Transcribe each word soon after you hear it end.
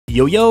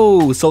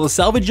Yo, so the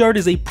Salvage Yard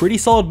is a pretty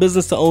solid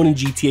business to own in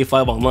GTA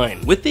 5 Online.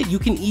 With it, you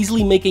can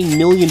easily make $1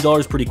 million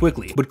pretty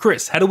quickly. But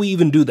Chris, how do we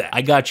even do that?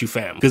 I got you,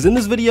 fam. Because in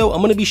this video, I'm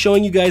going to be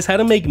showing you guys how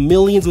to make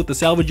millions with the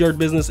Salvage Yard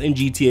business in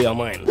GTA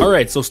Online.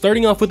 Alright, so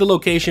starting off with the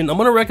location, I'm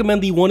going to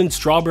recommend the one in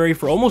Strawberry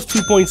for almost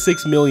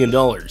 $2.6 million.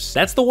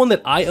 That's the one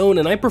that I own,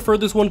 and I prefer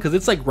this one because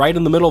it's like right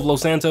in the middle of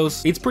Los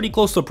Santos. It's pretty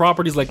close to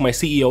properties like my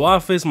CEO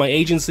office, my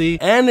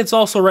agency, and it's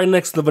also right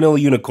next to the Vanilla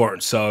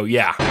Unicorn, so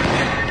yeah.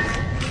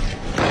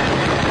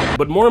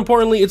 But more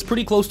importantly, it's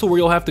pretty close to where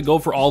you'll have to go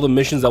for all the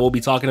missions that we'll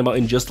be talking about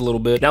in just a little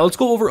bit. Now let's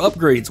go over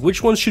upgrades.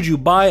 Which ones should you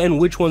buy and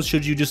which ones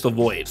should you just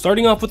avoid?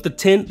 Starting off with the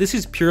tint, this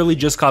is purely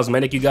just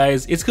cosmetic, you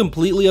guys. It's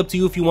completely up to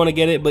you if you want to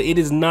get it, but it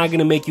is not going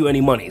to make you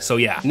any money, so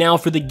yeah. Now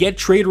for the get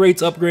trade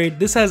rates upgrade,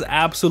 this has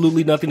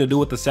absolutely nothing to do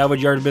with the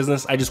Salvage Yard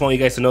business. I just want you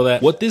guys to know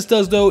that. What this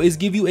does though is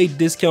give you a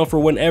discount for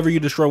whenever you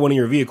destroy one of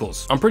your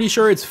vehicles. I'm pretty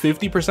sure it's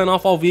 50%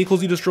 off all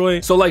vehicles you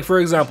destroy. So like for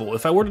example,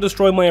 if I were to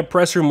destroy my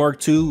Oppressor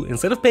Mark II,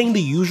 instead of paying the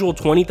usual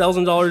 $20,000,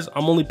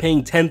 I'm only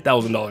paying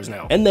 $10,000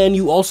 now. And then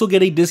you also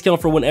get a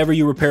discount for whenever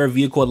you repair a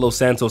vehicle at Los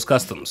Santos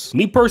Customs.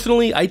 Me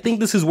personally, I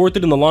think this is worth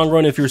it in the long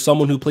run if you're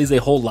someone who plays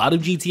a whole lot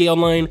of GTA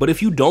Online, but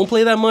if you don't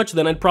play that much,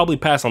 then I'd probably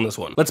pass on this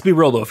one. Let's be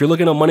real though, if you're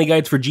looking at money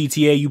guides for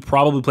GTA, you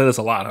probably play this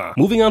a lot, huh?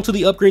 Moving on to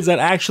the upgrades that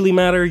actually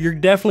matter, you're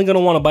definitely gonna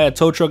wanna buy a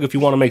tow truck if you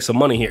wanna make some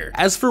money here.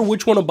 As for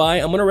which one to buy,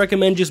 I'm gonna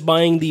recommend just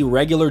buying the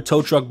regular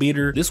tow truck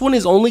beater. This one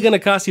is only gonna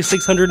cost you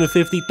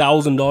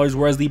 $650,000,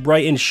 whereas the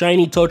bright and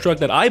shiny tow truck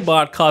that I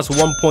bought costs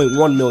 $1.1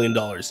 million.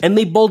 And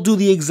they both do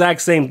the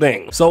exact same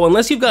thing. So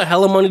unless you've got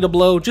hella money to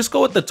blow, just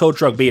go with the tow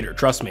truck beater,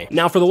 trust me.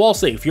 Now for the wall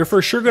safe, you're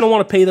for sure gonna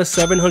wanna pay the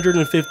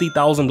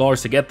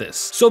 $750,000 to get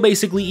this. So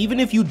basically, even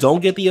if you don't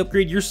get the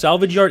upgrade, your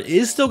Salvage Yard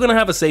is still gonna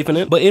have a safe in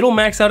it, but it'll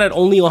max out at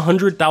only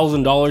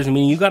 $100,000,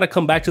 meaning you gotta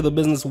come back to the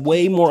business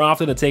way more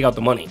often to take out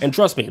the money. And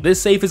trust me, this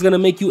safe is gonna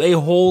make you a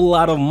whole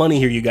lot of money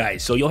here, you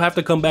guys, so you'll have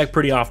to come back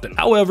pretty often.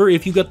 However,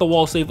 if you get the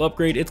wall safe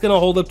upgrade, it's gonna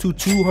hold up to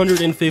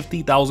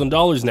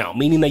 $250,000 now,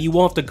 meaning that you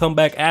won't have to come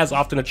back as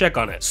often to check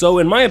on it. So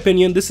in my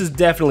opinion, this is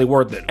definitely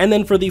worth it. And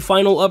then for the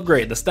final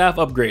upgrade, the staff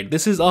upgrade,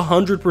 this is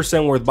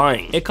 100% worth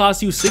buying. It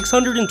costs you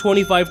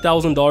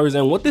 $625,000,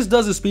 and what this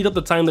does is speed up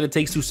the time that it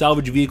takes to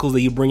salvage vehicles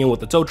that you bring in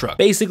with the tow truck.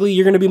 Basically,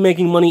 you're gonna be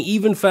making money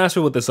even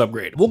faster with this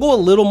upgrade. We'll go a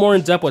little more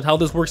in depth with how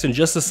this works in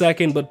just a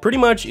second, but pretty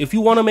much, if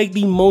you wanna make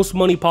the most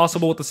money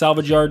possible with the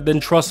Salvage Yard, then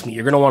trust me,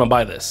 you're gonna wanna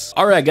buy this.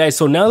 Alright guys,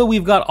 so now that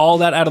we've got all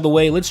that out of the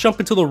way, let's jump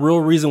into the real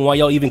reason why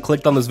y'all even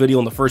clicked on this video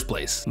in the first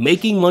place.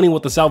 Making money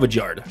with the Salvage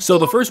Yard. So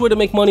the first way to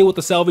make money with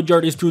the Salvage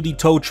Yard is through the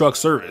tow truck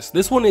service.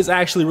 This one is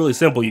actually really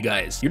simple, you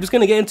guys. You're just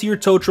gonna get into your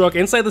tow truck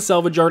inside the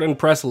Salvage Yard and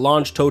press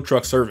launch tow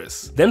truck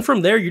service. Then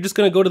from there, you're just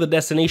gonna go to the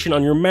destination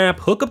on your map,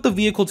 hook up the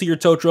vehicle to your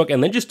tow truck,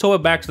 and then just tow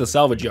it back to the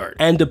Salvage Yard.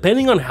 And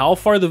depending on how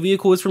far the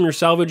vehicle is from your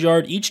Salvage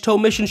Yard, each tow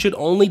mission should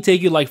only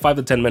take you like 5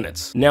 to 10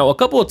 minutes. Now, a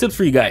couple of tips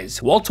for you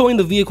guys. While towing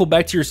the vehicle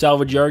back to your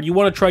Salvage Yard, you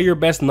wanna try your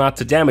best not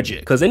to damage it,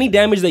 because any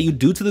damage that you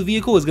do to the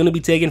vehicle is gonna be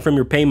taken from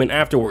your payment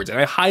afterwards, and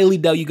I highly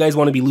doubt you guys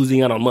wanna be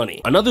losing out on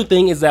money. Another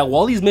thing is that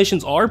while these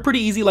missions are pretty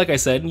easy, like I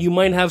said, you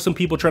might have some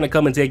people trying to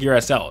come and take your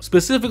ass out.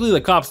 Specifically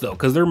the cops though,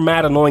 because they're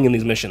mad annoying in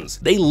these missions.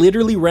 They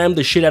literally rammed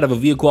the shit out of a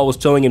vehicle I was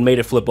towing and made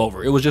it flip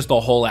over. It was just a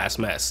whole ass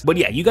mess. But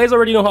yeah, you guys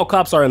already know how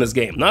cops are in this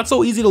game. Not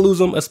so easy to lose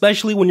them,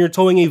 especially when you're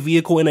towing a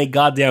vehicle in a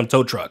goddamn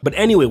tow truck. But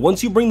anyway,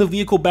 once you bring the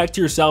vehicle back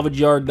to your Salvage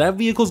Yard, that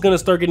vehicle's gonna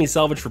start getting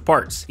salvaged for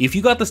parts. If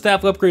you got the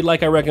staff upgrade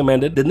like I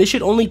recommended, then this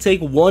should only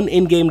take 1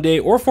 in-game day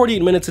or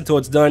 48 minutes until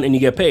it's done and you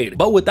get paid.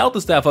 But without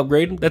the staff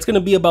upgrade, that's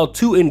gonna be about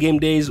 2 in-game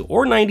days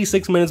or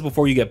 96 minutes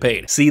before you get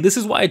paid. See, this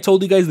is why I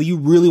told you guys that you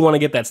really want to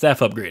get that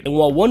staff upgrade. And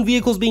while one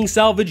vehicle is being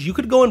salvaged, you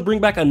could go and bring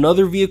back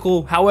another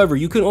vehicle. However,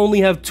 you can only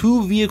have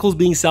 2 vehicles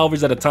being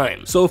salvaged at a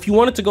time. So if you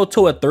wanted to go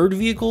tow a 3rd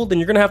vehicle, then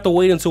you're gonna have to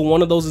wait until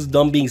one of those is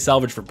done being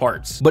salvaged for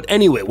parts. But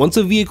anyway, once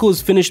a vehicle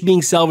is finished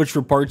being salvaged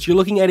for parts, you're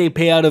looking at a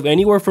payout of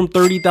anywhere from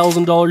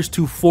 $30,000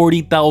 to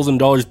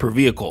 $40,000 per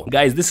vehicle.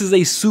 Guys, this is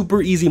a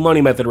super easy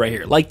money method right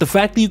here. Like the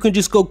fact that you can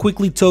just go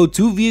quickly tow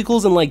 2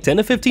 vehicles in like 10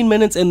 to 15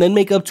 minutes and then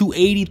make up to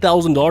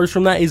 $80,000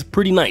 from that is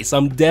pretty nice.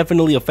 I'm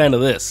definitely a fan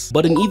of this.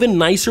 But an even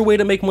nicer way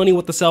to make money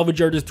with the Salvage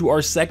Yard is through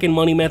our second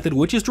money method,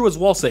 which is through its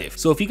wall safe.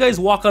 So if you guys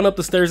walk on up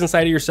the stairs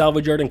inside of your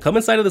Salvage Yard and come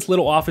inside of this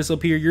little office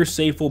up here, your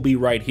safe will be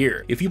right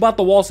here. If you bought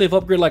the wall safe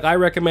upgrade like I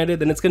recommended,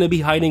 then it's going to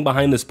be hiding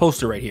behind this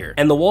poster right here.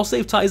 And the wall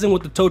safe ties in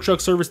with the tow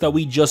truck service that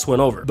we just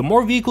went over. The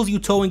more vehicles you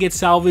tow and get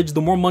salvaged,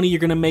 the more money you're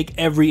going to make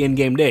every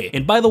in-game day.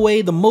 And by the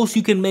way, the most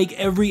you can make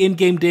every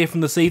in-game day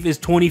from the safe is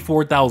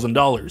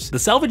 $24,000. The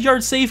Salvage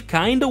Yard safe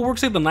kinda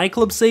works like the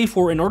nightclub safe,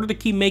 where in order to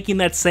keep making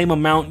that same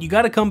amount, you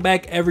gotta come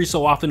back every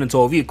so often and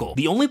tow a vehicle.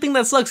 The only thing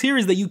that sucks here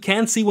is that you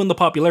can't see when the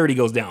popularity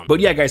goes down. But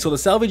yeah guys, so the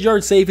Salvage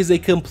Yard safe is a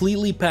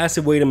completely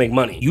passive way to make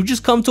money. You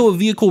just come to a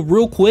vehicle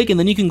real quick and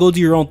then you can go do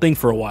your own thing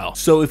for a while.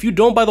 So if you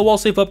don't buy the wall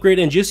safe upgrade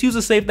and just use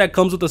a safe that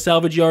comes with the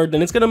Salvage Yard,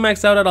 then it's gonna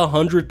max out at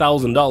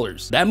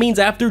 $100,000. That means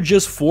after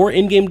just 4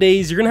 in-game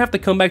days, you're gonna have to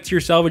come back to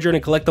your Salvage Yard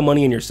and collect the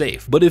money in your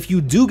safe. But if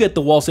you do get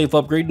the wall safe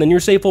upgrade, then your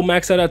safe will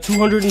max out at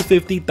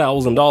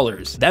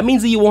 $250,000. That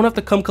means that you won't have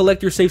to come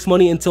collect your safe's money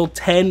money until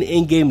 10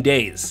 in-game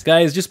days.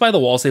 Guys, just buy the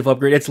wall safe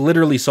upgrade, it's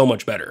literally so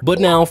much better. But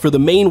now, for the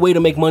main way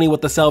to make money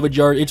with the Salvage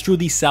Yard, it's through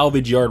the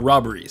Salvage Yard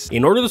robberies.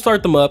 In order to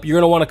start them up, you're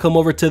gonna wanna come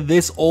over to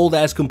this old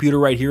ass computer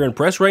right here and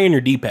press right on your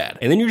D-pad.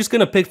 And then you're just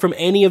gonna pick from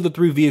any of the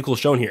 3 vehicles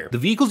shown here. The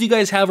vehicles you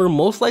guys have are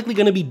most likely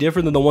gonna be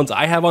different than the ones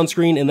I have on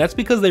screen, and that's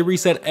because they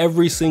reset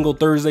every single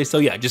Thursday, so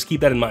yeah, just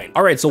keep that in mind.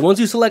 Alright, so once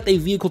you select a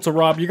vehicle to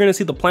rob, you're gonna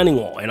see the planning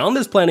wall, and on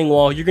this planning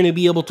wall, you're gonna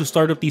be able to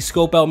start up the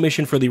scope out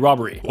mission for the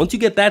robbery. Once you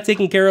get that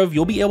taken care of,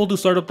 you'll be able to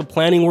start up the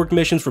planning work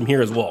missions from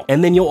here as well.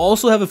 And then you'll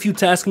also have a few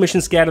task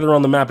missions scattered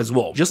around the map as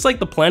well. Just like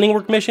the planning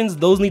work missions,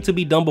 those need to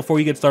be done before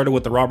you get started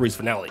with the robberies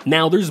finale.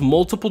 Now, there's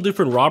multiple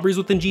different robberies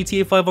within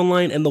GTA 5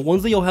 Online, and the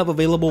ones that you'll have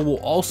available will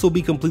also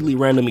be completely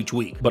random each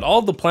week. But all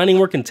of the planning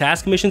work and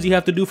task missions you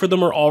have to do for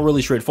them are all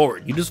really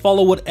straightforward. You just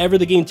follow whatever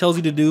the game tells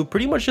you to do,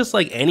 pretty much just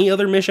like any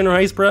other mission or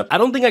heist prep. I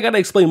don't think I gotta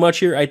explain much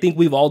here. I think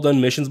we've all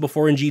done missions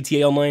before in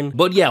GTA Online.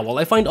 But yeah, while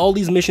I find all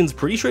these missions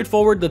pretty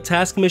straightforward, the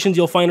task missions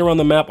you'll find around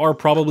the map are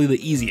probably the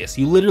easiest.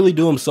 You literally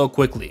do them so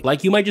quickly.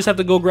 Like, you might just have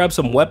to go grab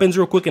some weapons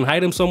real quick and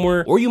hide them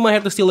somewhere, or you might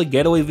have to steal a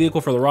getaway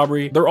vehicle for the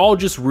robbery. They're all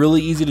just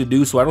really easy to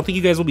do, so I don't think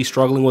you guys will be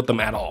struggling with them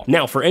at all.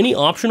 Now, for any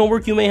optional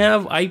work you may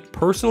have, I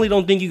personally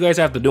don't think you guys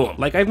have to do them.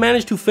 Like, I've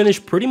managed to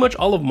finish pretty much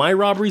all of my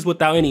robberies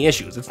without any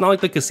issues. It's not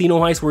like the casino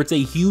heist where it's a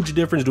huge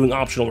difference doing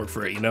optional work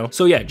for it, you know?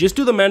 So yeah, just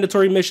do the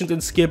mandatory missions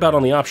and skip out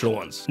on the optional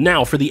ones.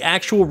 Now, for the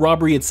actual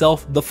robbery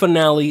itself, the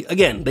finale,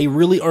 again, they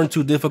really aren't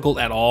too difficult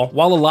at all.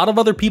 While a lot of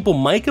other people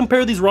might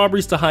compare these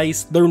robberies to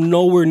heists, they're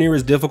nowhere near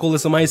as difficult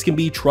as some heists can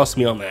be, trust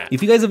me on that.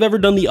 If you guys have ever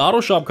done the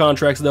auto shop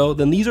contracts though,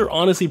 then these are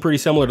honestly pretty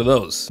similar to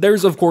those.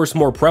 There's of course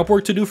more prep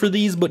work to do for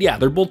these, but yeah,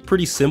 they're both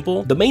pretty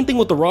simple. The main thing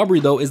with the robbery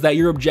though is that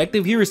your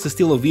objective here is to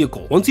steal a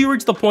vehicle. Once you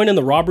reach the point in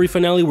the robbery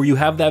finale where you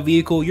have that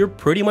vehicle, you're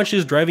pretty much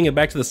just driving it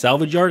back to the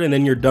salvage yard and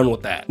then you're done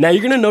with that. Now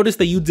you're gonna notice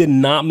that you did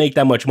not make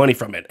that much money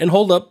from it. And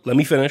hold up, let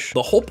me finish.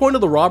 The whole point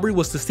of the robbery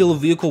was to steal a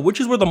vehicle, which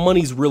is where the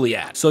money's really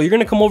at. So you're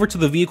gonna come over to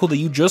the vehicle that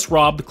you just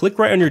robbed, click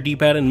right on your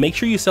D-pad and make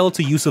sure you sell it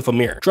to Yusuf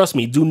Amir. Trust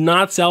me, do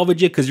not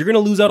salvage it because you're gonna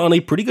lose out on a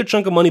pretty good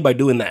chunk of money by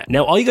doing that.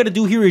 Now all you gotta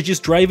do here is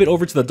just drive it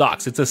over to the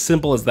docks. It's as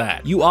simple as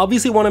that. You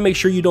obviously wanna make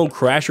sure you don't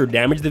crash or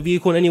damage the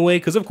vehicle in any way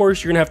because of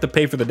course you're gonna have to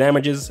pay for the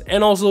damages,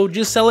 and also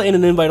just sell it in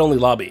an invite-only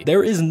lobby.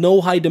 There is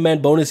no high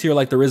demand bonus here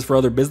like there is for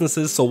other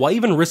businesses, so why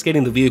even risk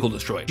getting the vehicle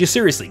destroyed? Just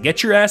seriously,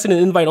 get your ass in an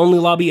invite-only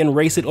lobby and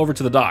race it over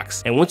to the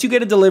docks. And once you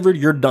get it delivered,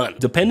 you're done.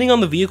 Depending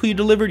on the vehicle you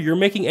delivered, you're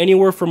making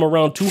anywhere from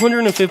around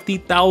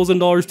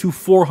 $250,000 to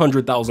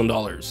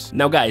 $400,000.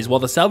 Now guys, while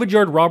the salvage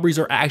yard robberies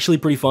are actually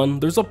pretty fun,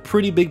 there's a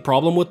pretty big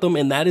problem with them,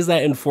 and that is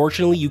that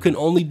unfortunately you can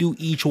only do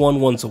each one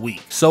once a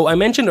week. So I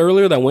mentioned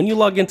earlier that when you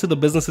log into the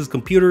business's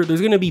computer,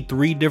 there's going to be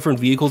 3 different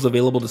vehicles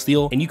available to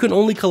steal, and you can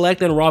only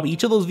collect and rob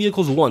each of those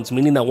vehicles once,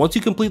 meaning that once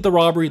you complete the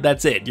robbery,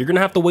 that's it. You're going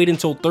to have to wait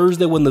until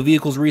Thursday when the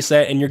vehicles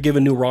reset and you're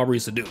given new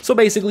robberies to do. So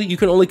basically, you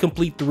can only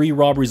complete 3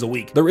 robberies a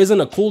week. There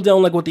isn't a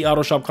cooldown like with the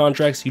auto shop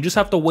contracts, you just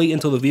have to wait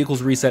until the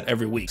vehicles reset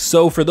every week.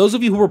 So for those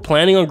of you who were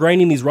planning on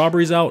grinding these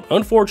robberies out,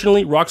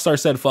 unfortunately, Rockstar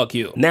said fuck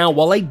you. Now,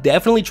 while I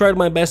definitely tried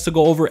my best to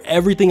go over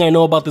everything I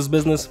know about this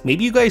business,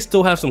 maybe you guys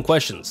still have some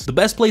questions. The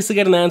best place to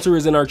get an answer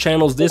is in our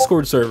channel's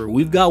Discord server.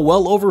 We've got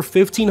well over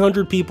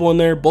 1,500 people in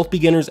there, both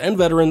beginners and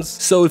veterans.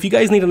 So if you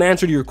guys need an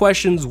answer to your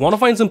questions, want to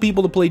find some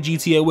people to play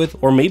GTA with,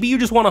 or maybe you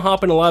just want to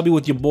hop in a lobby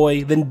with your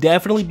boy, then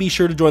definitely be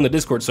sure to join the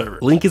Discord server.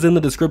 Link is in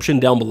the description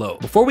down below.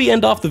 Before we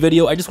end off the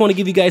video, I just want to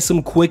give you guys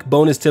some quick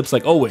bonus tips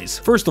like always.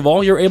 First of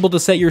all, you're able to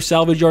set your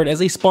salvage yard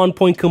as a spawn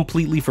point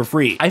completely for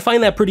free. I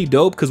find that pretty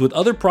dope because with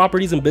other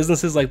properties and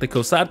businesses like the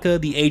Kosatka,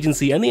 the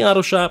agency, and the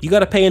auto shop, you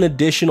gotta pay an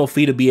additional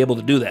fee to be able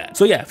to do that.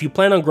 So yeah, if you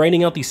plan on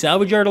grinding out the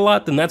salvage yard a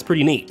lot, then that's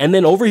pretty neat. And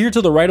then over here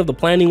to the right of the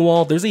planning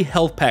wall, there's a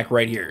health pack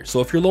right here. So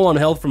if you're low on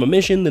health from a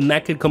mission, then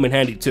that could come in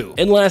handy too.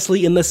 And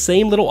lastly, in the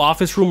same little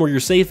office room where your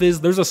safe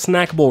is, there's a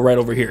snack bowl right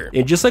over here.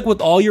 And just like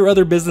with all your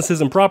other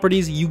businesses and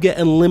properties, you get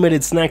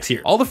unlimited snacks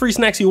here. All the free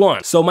snacks you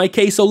want. So my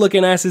queso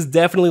looking ass is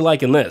definitely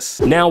liking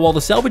this. Now, while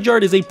the salvage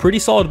yard is a pretty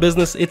solid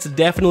business, it's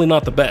definitely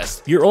not the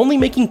best. You're only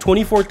making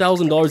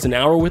 $24,000 an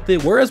hour with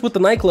it, whereas with the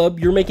nightclub,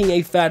 you're making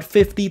a fat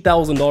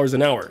 $50,000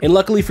 an hour. And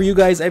luckily for you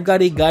guys, I've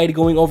got a guide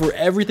going over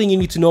everything you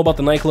need to know about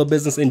the nightclub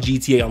business in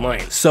GTA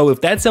Online. So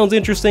if that sounds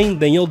interesting,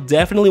 then you'll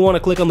definitely want to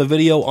click on the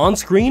video on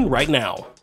screen right now.